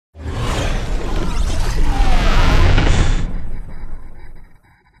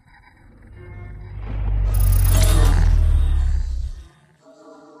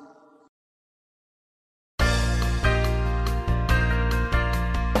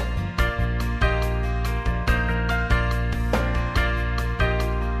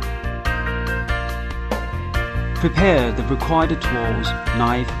Prepare the required tools,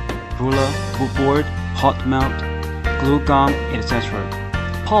 knife, ruler, woodboard, hot melt, glue gun, etc.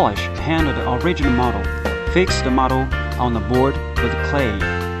 Polish hand the original model. Fix the model on the board with clay.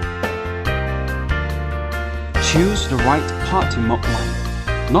 Choose the right part to mold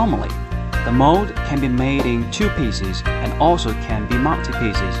line. Normally, the mold can be made in 2 pieces and also can be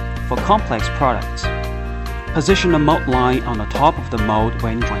multi-pieces for complex products. Position the mold line on the top of the mold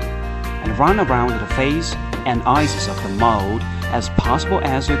when drying, and run around the face and edges of the mold as possible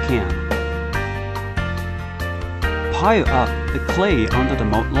as you can. Pile up the clay under the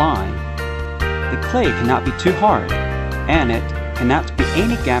mold line. The clay cannot be too hard, and it cannot be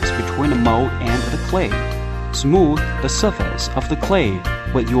any gaps between the mold and the clay. Smooth the surface of the clay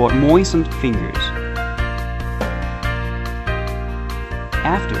with your moistened fingers.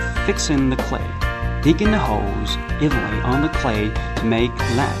 After fixing the clay, dig in the holes evenly on the clay to make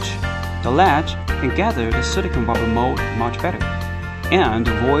a latch. The latch can gather the silicone rubber mold much better and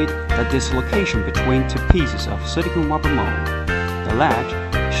avoid the dislocation between 2 pieces of silicone rubber mold. The latch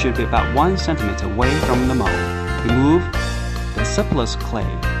should be about 1 cm away from the mold. Remove the surplus clay.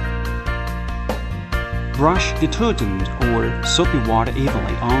 Brush detergent or soapy water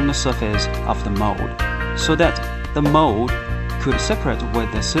evenly on the surface of the mold so that the mold could separate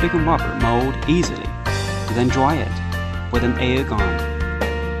with the silicone rubber mold easily. Then dry it with an air gun.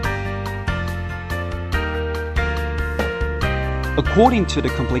 According to the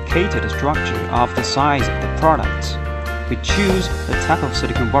complicated structure of the size of the products, we choose the type of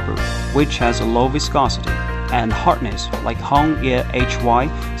silicone rubber which has a low viscosity and hardness like Hong-Air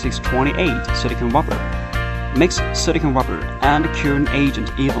HY628 silicone rubber. Mix silicone rubber and curing agent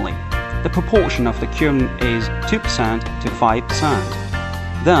evenly. The proportion of the curing is 2% to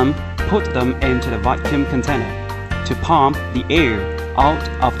 5%. Then put them into the vacuum container to pump the air out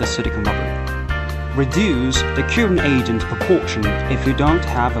of the silicone rubber. Reduce the curing agent proportion if you don't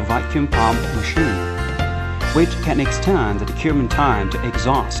have a vacuum pump machine, which can extend the curing time to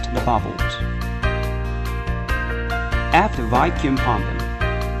exhaust the bubbles. After vacuum pumping,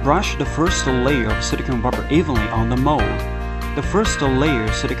 brush the first layer of silicone rubber evenly on the mold. The first layer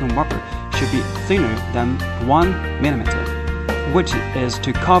of silicone rubber should be thinner than 1 mm, which is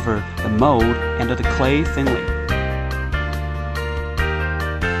to cover the mold and the clay thinly.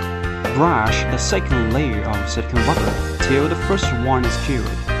 Brush the second layer of silicone rubber till the first one is cured,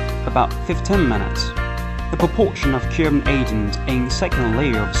 about 15 minutes. The proportion of curing agent in second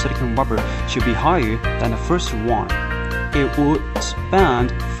layer of silicone rubber should be higher than the first one. It would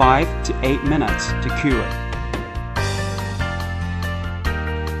spend 5 to 8 minutes to cure.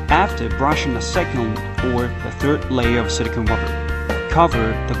 After brushing the second or the third layer of silicone rubber,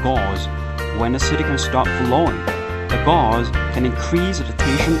 cover the gauze. When the silicone stops flowing, the gauze can increase the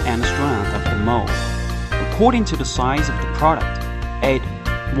tension and strength of the mold. According to the size of the product, add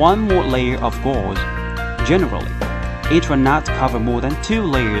 1 more layer of gauze. Generally, it will not cover more than 2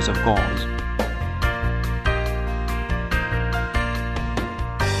 layers of gauze.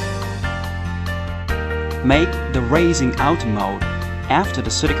 Make the resin outer mold after the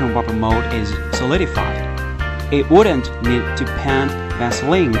silicone rubber mold is solidified. It wouldn't need to paint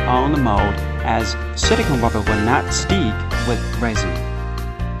Vaseline on the mold as silicone rubber will not stick with resin.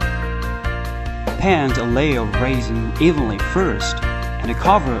 Paint a layer of resin evenly first and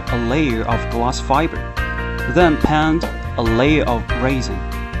cover a layer of glass fiber. Then paint a layer of resin.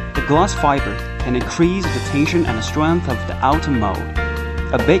 The glass fiber can increase the tension and strength of the outer mold.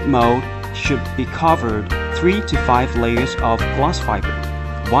 A big mold should be covered 3 to 5 layers of glass fiber,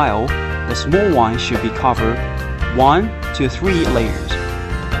 while the small one should be covered 1 to 3 layers.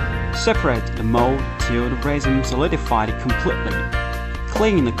 Separate the mold till the resin solidified completely.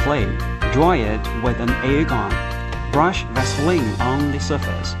 Clean the clay, dry it with an air gun. Brush Vaseline on the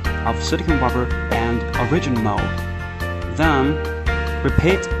surface of silicone rubber and original mold. Then,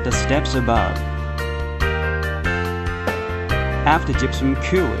 repeat the steps above. After gypsum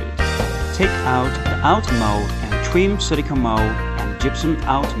cured, take out the outer mold and trim silicone mold and gypsum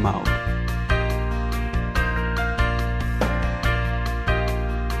outer mold.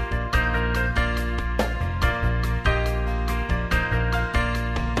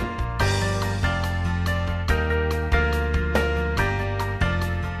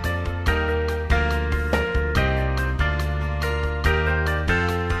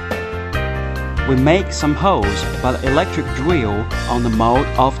 We make some holes by the electric drill on the mold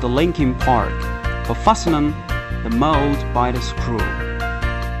of the linking part for fastening the mold by the screw.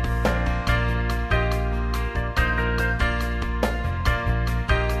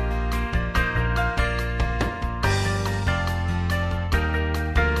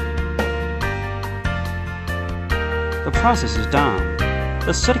 process is done,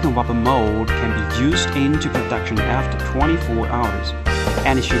 the silicone rubber mold can be used into production after 24 hours,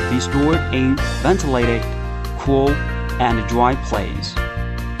 and it should be stored in ventilated, cool, and dry place.